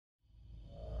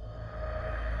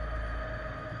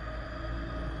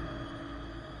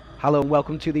Hello and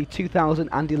welcome to the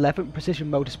 2011 Precision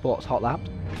Motorsports Hotlaps,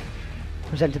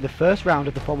 presenting the first round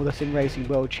of the Formula Simracing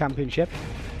World Championship.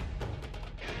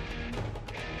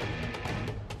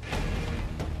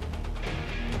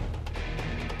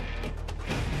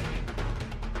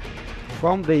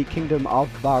 From the Kingdom of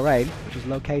Bahrain, which is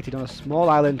located on a small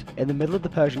island in the middle of the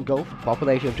Persian Gulf,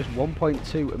 population of just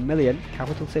 1.2 million,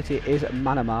 capital city is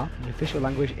Manama, the official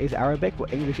language is Arabic,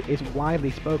 but English is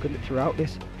widely spoken throughout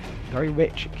this very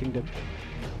rich kingdom.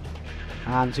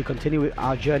 And to continue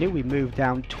our journey, we move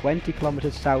down 20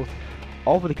 kilometers south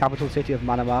of the capital city of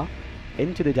Manama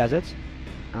into the desert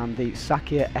and the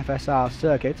Sakhir FSR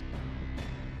circuit.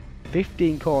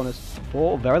 15 corners,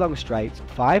 4 very long straights,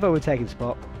 5 overtaking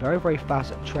spot, very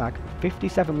fast track,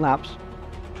 57 laps.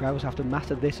 Drivers have to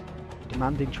master this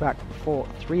demanding track for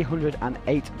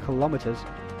 308 kilometers.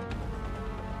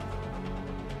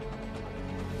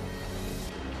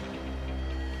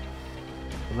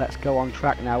 Let's go on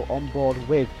track now, on board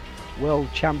with world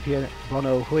champion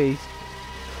Bono Huis.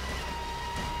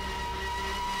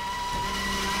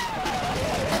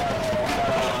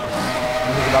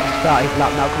 He's about to start his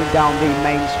lap now, coming down the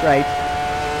main straight.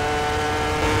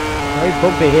 Very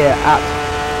bumpy here at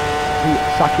the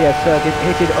Sakhir circuit,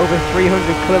 hitting over 300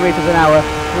 kilometers an hour,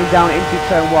 coming down into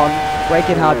turn 1,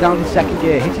 braking hard down to second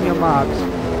gear, hitting your marks,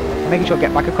 making sure to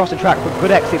get back across the track for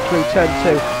good exit through turn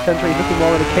 2. Turn 3 looking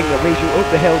more like a king that leads you up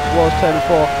the hill towards turn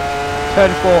 4.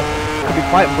 Turn 4 could be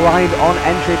quite blind on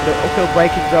entry, but the uphill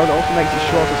braking zone also makes it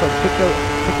shorter, so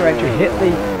quicker entry, hit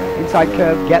the inside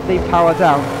curve, get the power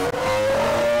down.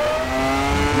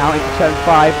 Now into turn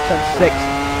 5, turn 6,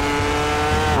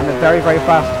 and a very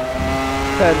fast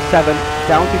turn 7,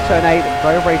 down to turn 8,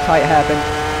 very tight hairpin,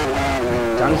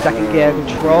 down to second gear,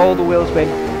 control the wheel spin,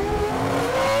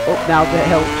 up now the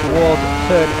hill towards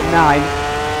turn 9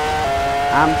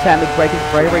 and 10. The brake is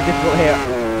very difficult here.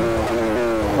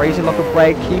 Crazy lock of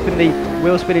brake, keeping the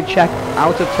wheel spin in check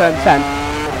out of turn 10.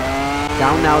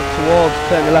 Down now towards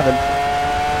turn 11.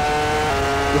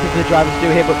 Looking for the driver to do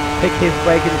here, but pick his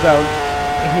braking zone.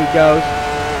 In he goes,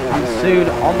 and soon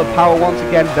on the power once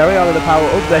again, very on the power,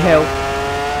 up the hill,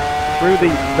 through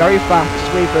the very fast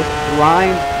sweepers,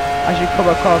 blind as you come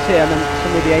across here, and then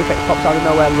suddenly the apex pops out of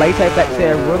nowhere. Late apex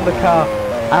here, run the car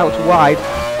out wide.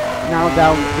 Now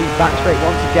down the back straight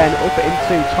once again, up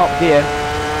into top gear.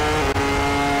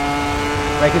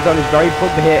 Braking zone is very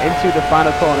bumpy here into the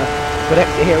final corner. Good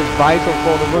exit here is vital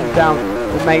for the run down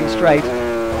the main straight.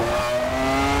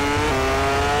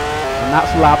 And that's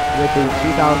lap with the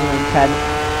 2010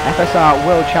 FSR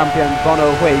World Champion Bono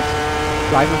Huis,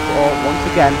 driving for, once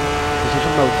again,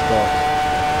 Precision Motorsports.